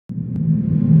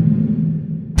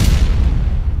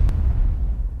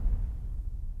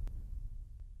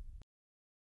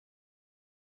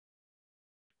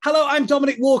Hello, I'm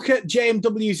Dominic Walker,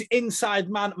 JMW's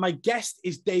Inside Man. My guest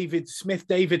is David Smith.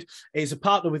 David is a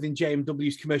partner within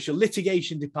JMW's commercial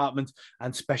litigation department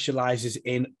and specialises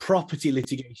in property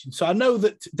litigation. So I know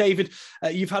that, David,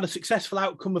 you've had a successful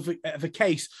outcome of a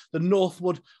case, the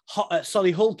Northwood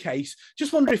Solihull case.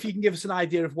 Just wonder if you can give us an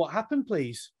idea of what happened,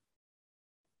 please.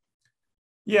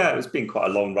 Yeah, it's been quite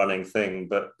a long-running thing,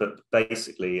 but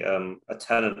basically a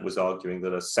tenant was arguing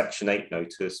that a Section 8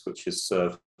 notice, which is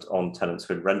served on tenants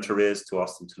with rent arrears to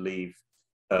ask them to leave,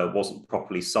 wasn't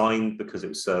properly signed because it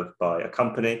was served by a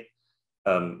company,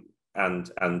 and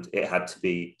it had to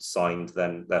be signed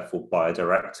then, therefore, by a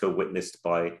director, witnessed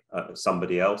by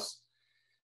somebody else.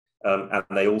 And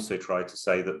they also tried to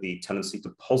say that the tenancy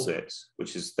deposit,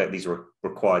 which is that these are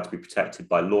required to be protected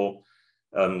by law,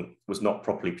 was not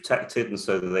properly protected, and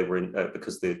so that they were in,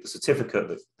 because the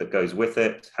certificate that goes with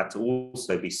it had to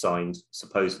also be signed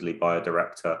supposedly by a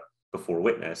director before a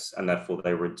witness, and therefore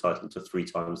they were entitled to 3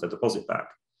 times their deposit back.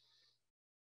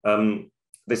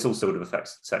 This also would have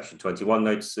affected Section 21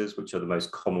 notices, which are the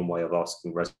most common way of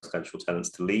asking residential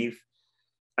tenants to leave.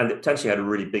 And it potentially had a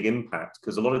really big impact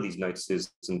because a lot of these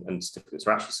notices and certificates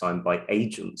are actually signed by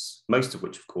agents, most of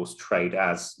which, of course, trade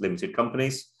as limited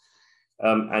companies.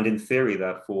 And in theory,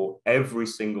 therefore, every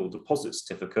single deposit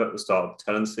certificate at the start of the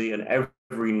tenancy and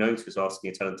every notice asking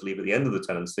a tenant to leave at the end of the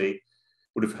tenancy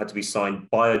would have had to be signed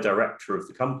by a director of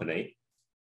the company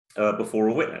before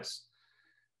a witness.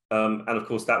 And of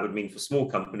course, that would mean for small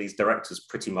companies, directors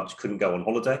pretty much couldn't go on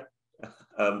holiday,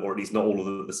 or at least not all of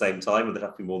them at the same time, and there'd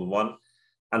have to be more than one.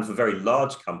 And for very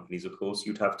large companies, of course,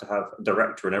 you'd have to have a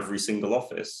director in every single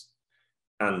office.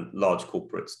 And large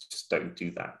corporates just don't do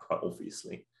that, quite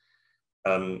obviously.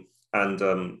 And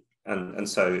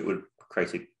so it would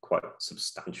create quite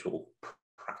substantial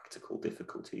practical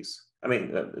difficulties. I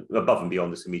mean, above and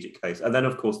beyond this immediate case. And then,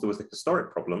 of course, there was the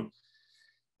historic problem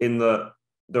in that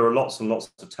there are lots and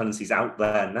lots of tenancies out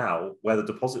there now where the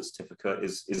deposit certificate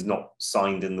is not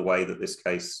signed in the way that this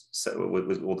case, or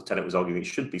the tenant was arguing it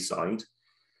should be signed.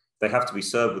 They have to be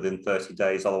served within 30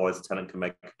 days, otherwise the tenant can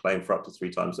make a claim for up to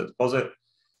 3 times their deposit.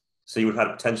 So you would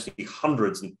have potentially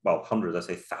hundreds, I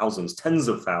say thousands, tens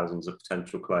of thousands of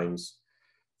potential claims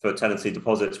for tenancy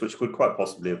deposits, which could quite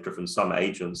possibly have driven some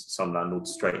agents, some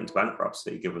landlords straight into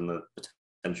bankruptcy, given the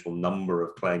potential number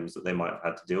of claims that they might have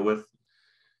had to deal with.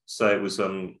 So it was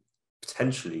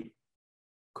potentially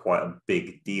quite a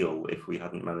big deal if we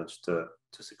hadn't managed to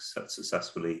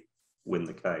successfully win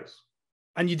the case.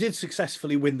 And you did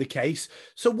successfully win the case.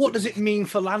 So what does it mean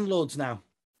for landlords now?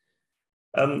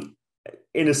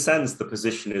 In a sense, the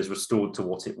position is restored to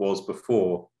what it was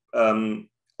before.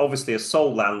 Obviously, a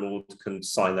sole landlord can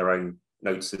sign their own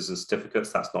notices and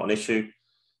certificates. That's not an issue.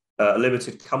 A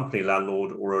limited company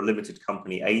landlord or a limited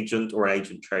company agent or an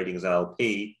agent trading as an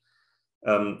LP,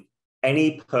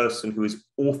 any person who is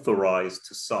authorised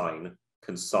to sign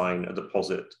can sign a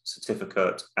deposit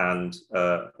certificate and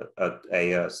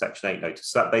a Section 8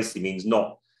 notice. So that basically means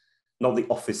not the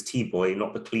office tea boy,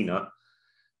 not the cleaner,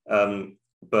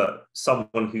 but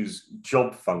someone whose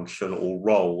job function or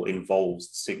role involves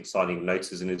signing of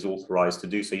notices and is authorised to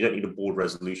do so. You don't need a board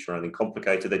resolution or anything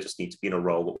complicated. They just need to be in a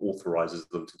role that authorises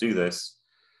them to do this,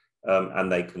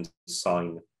 and they can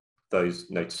sign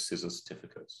those notices and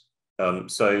certificates.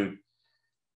 So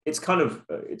it's kind of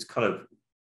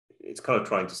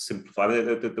trying to simplify. I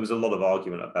mean, there was a lot of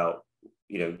argument about,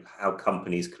 how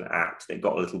companies can act. It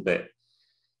got a little bit.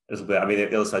 I mean,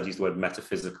 the other side used the word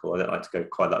metaphysical. I don't like to go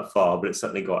quite that far, but it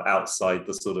certainly got outside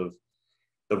the sort of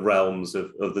the realms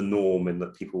of the norm, in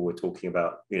that people were talking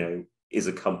about, is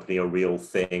a company a real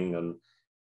thing, and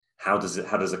how does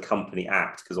a company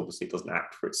act? Because obviously it doesn't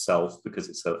act for itself because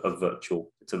it's a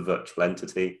virtual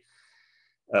entity.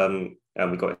 And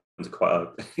we got into quite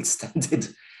an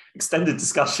extended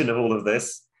discussion of all of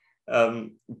this.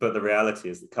 But the reality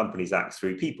is that companies act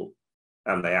through people.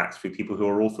 And they act through people who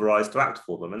are authorised to act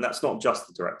for them. And that's not just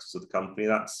the directors of the company,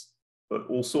 that's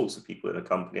all sorts of people in a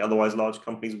company. Otherwise, large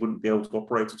companies wouldn't be able to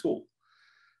operate at all.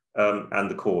 And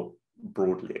the court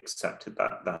broadly accepted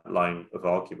that line of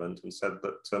argument and said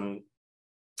that,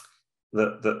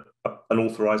 that an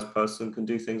authorised person can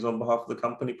do things on behalf of the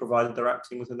company, provided they're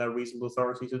acting within their reasonable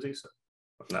authority to do so.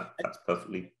 And that's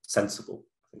perfectly sensible,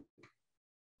 I think.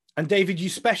 And David, you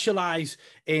specialise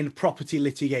in property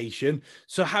litigation.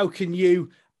 So how can you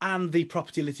and the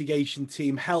property litigation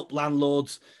team help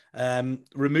landlords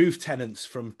remove tenants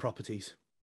from properties?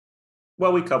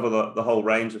 Well, we cover the whole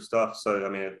range of stuff. So, I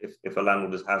mean, if a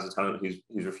landlord has a tenant who's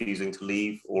refusing to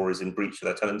leave or is in breach of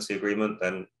their tenancy agreement,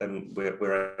 then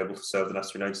we're able to serve the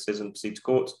necessary notices and proceed to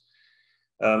court.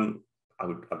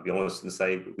 I'd be honest and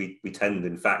say we tend,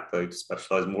 in fact, though, to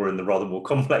specialise more in the rather more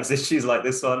complex issues like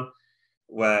this one,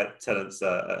 where tenants,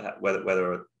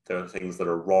 whether there are things that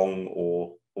are wrong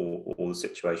or the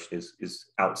situation is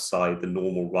outside the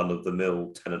normal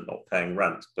run-of-the-mill tenant not paying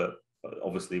rent. But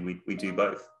obviously, we do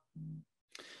both.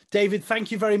 David,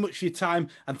 thank you very much for your time,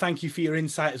 and thank you for your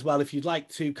insight as well. If you'd like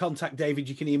to contact David,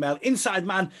 you can email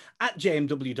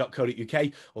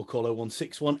insideman@jmw.co.uk or call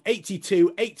 0161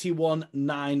 82 81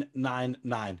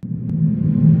 999.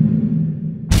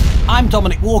 I'm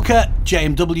Dominic Walker,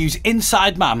 JMW's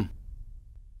Inside Man.